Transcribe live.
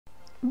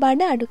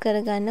බඩ අඩු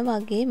කරගන්න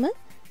වගේම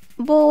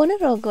බෝවන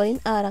රෝග වලින්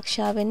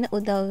ආරක්ෂා වෙන්න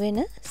උදව් වෙන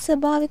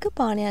ස්වභාවික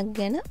පානයක්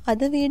ගැන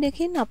අද වීඩියෝ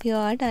එකෙන් අපි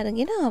ඔයාලට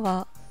අරගෙන ආවා.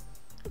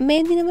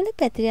 මේ දිනවල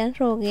පැතිර යන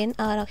රෝගයෙන්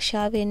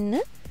ආරක්ෂා වෙන්න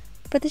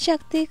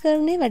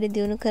ප්‍රතිශක්තිකරණය වැඩි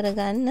දියුණු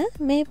කරගන්න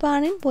මේ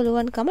පානෙන්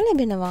පුළුවන්කම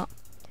ලැබෙනවා.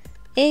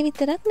 ඒ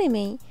විතරක්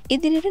නෙමෙයි,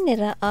 ඉදිරියට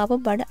නෙරා ආව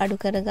බඩ අඩු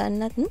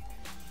කරගන්නත්,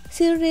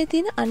 සිරුරේ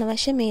තියෙන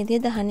අනවශ්‍ය මේදිය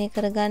දහනය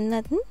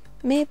කරගන්නත්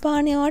මේ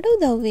පානය ඔයාලට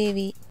උදව්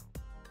වේවි.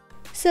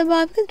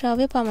 ස්වභාවික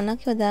ද්‍රව්‍ය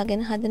පමණක්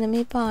යොදාගෙන හදන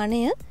මේ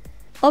පානය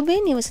ඔබේ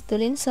නිවස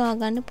තුළින් සොයා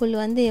ගන්න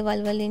පුළුවන්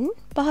දේවල් වලින්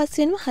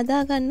පහසුවෙන්ම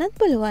හදා ගන්නත්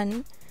පුළුවන්.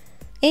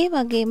 ඒ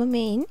වගේම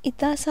මේන්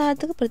ඉතා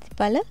සාර්ථක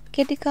ප්‍රතිඵල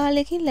කෙටි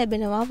කාලයකින්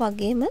ලැබෙනවා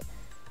වගේම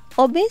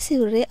ඔබේ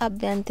සිරුරේ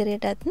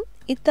අභ්‍යන්තරයටත්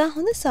ඉතා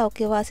හොඳ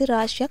සෞඛ්‍ය වාසි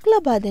රාශියක්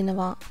ලබා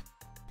දෙනවා.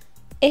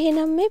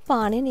 එහෙනම් මේ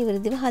පානය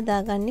නිවැරදිව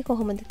හදාගන්නේ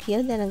කොහොමද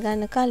කියලා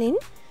දැනගන්න කලින්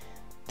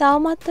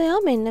තවමත් ඔයා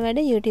මෙන්න වැඩ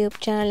YouTube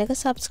channel එක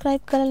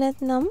subscribe කරලා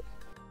නැත්නම්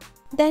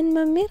දැන්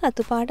මම මේ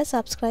රතු පාට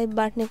subscribe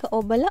button එක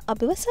ඔබලා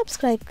අපිව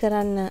subscribe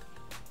කරන්න.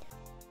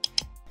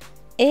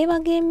 ඒ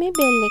වගේම මේ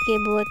bell එකේ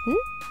බුවොත්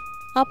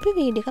අපි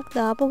වීඩියෝ එකක්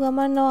දාපු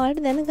ගමන්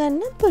ඔයාලට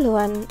දැනගන්නත්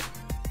පුළුවන්.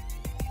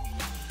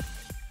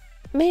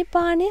 මේ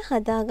පානය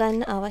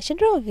හදාගන්න අවශ්‍ය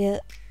ද්‍රව්‍ය: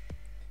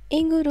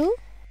 ඉඟුරු,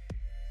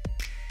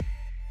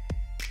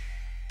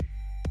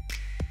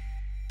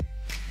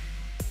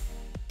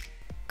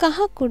 කහ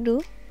කුඩු,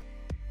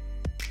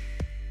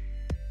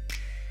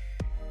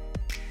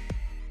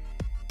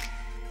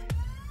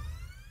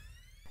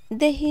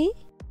 දෙහි,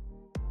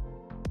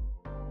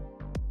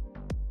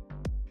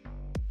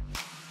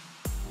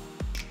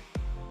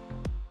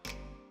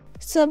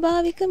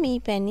 ස්වභාවික මී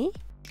පැණි,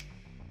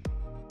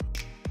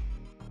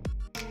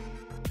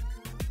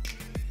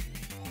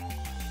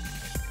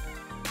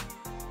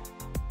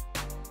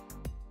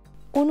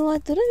 උණු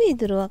වතුර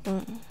වීදුරුවක්.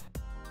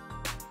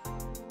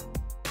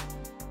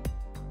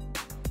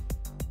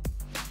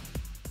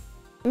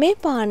 මේ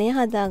පානය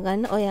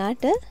හදාගන්න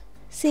ඔයාට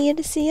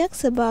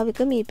 100% ස්වභාවික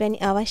මී පැණි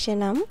අවශ්‍ය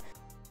නම්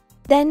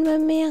දැන්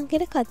මම මේ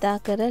අංකයට කතා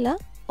කරලා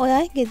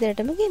ඔයාගේ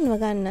ගෙදරටම ගෙන්ව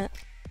ගන්න.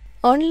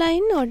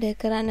 ඔන්ලයින් ඕඩර්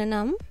කරන්න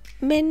නම්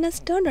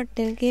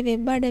mennastore.lk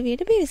වෙබ්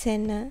අඩවියට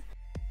පිවිසෙන්න.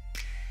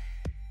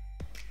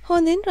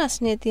 හොඳින්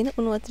රස්නේ තියෙන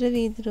උණු වතුර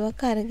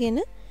වීදුරුවක් අරගෙන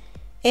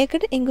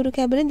ඒකට ඉඟුරු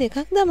කැබලි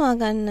 2ක් දමා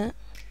ගන්න.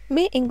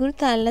 මේ ඉඟුරු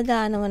තල්ලා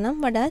දානව නම්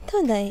වඩාත්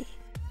හොඳයි.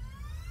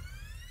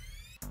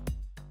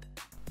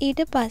 ඊට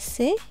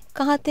පස්සේ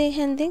කහතේ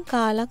හැන්දෙන්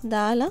කාලක්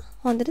දාලා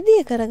හොඳට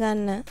දිය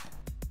කරගන්න.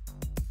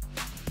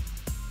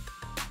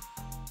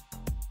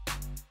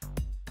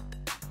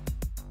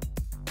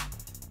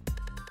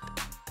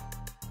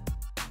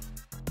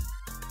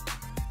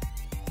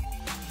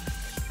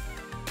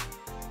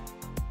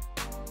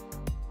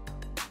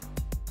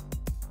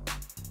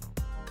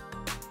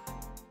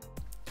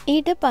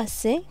 ඊට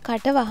පස්සේ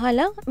කට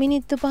වහලා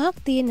මිනිත්තු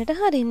 5ක් තියෙන්නට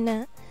හරින්න.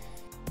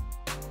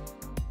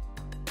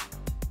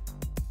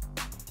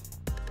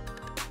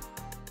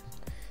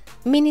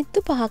 මිනිත්තු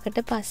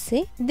 5කට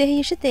පස්සේ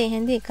දෙහිෂ තේ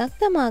හැඳි එකක්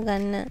දමා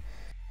ගන්න.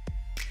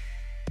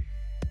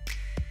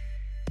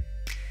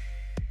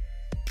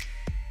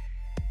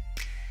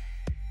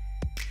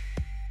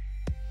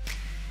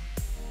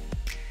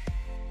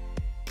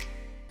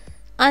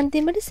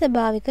 අන්තිමට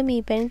ස්වභාවික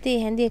මී පැණි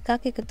තේ හැඳි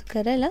එකක් එකතු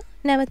කරලා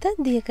නැවතත්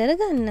දිය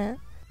කරගන්න.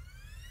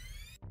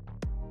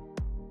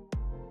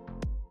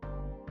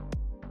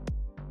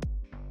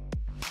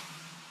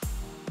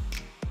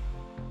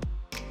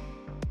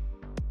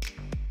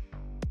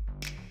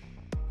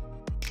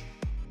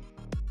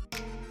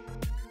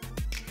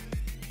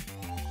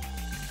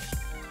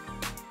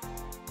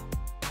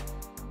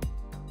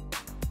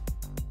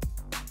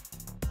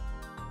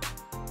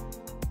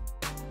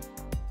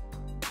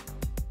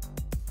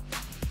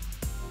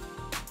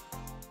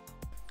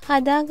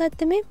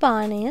 හදාගත්ත මේ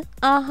පානය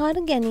ආහාර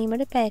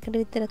ගැනීමට පැයකට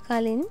විතර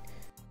කලින්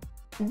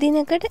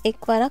දිනකට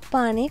එක්වරක්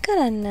පානය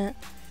කරන්න.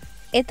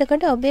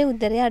 එතකොට ඔබේ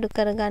උදරය අඩු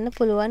කරගන්න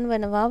පුළුවන්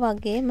වනවා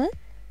වගේම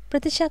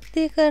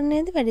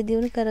ප්‍රතිශක්තිකරණයද වැඩි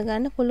දියුණු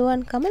කරගන්න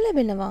පුළුවන්කම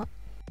ලැබෙනවා.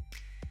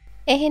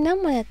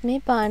 එහෙනම් ඔයත්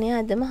මේ පානය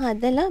අදම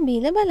හදලා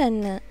බීලා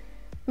බලන්න.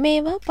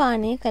 මේවා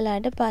පානය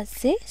කළාට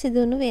පස්සේ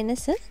සිදුණු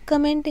වෙනස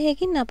කමෙන්ට්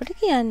එකකින් අපිට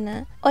කියන්න.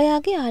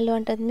 ඔයාගේ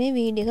යාළුවන්ටත් මේ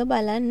වීඩියෝ එක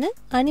බලන්න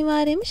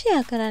අනිවාර්යයෙන්ම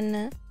ෂෙයා කරන්න.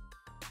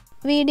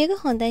 වීඩියෝ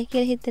එක හොඳයි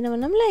කියලා හිතෙනවා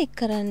නම් ලයික්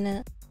කරන්න.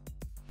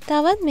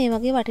 තවත් මේ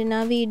වගේ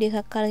වටිනා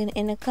වීඩියෝ එකක් අරගෙන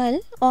එනකල්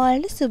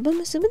ඔයාලට සුබම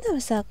සුබ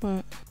දවසක්.